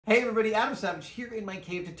Hey everybody, Adam Savage here in my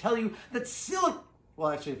cave to tell you that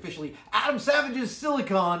officially, Adam Savage's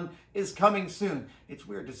Silicon is coming soon. It's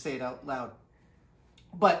weird to say it out loud.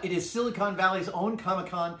 But it is Silicon Valley's own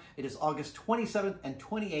Comic-Con. It is August 27th and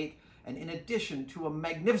 28th. And in addition to a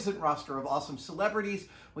magnificent roster of awesome celebrities,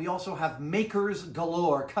 we also have makers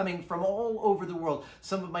galore coming from all over the world.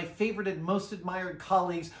 Some of my favorite and most admired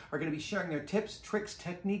colleagues are going to be sharing their tips, tricks,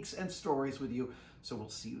 techniques, and stories with you. So we'll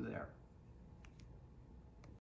see you there.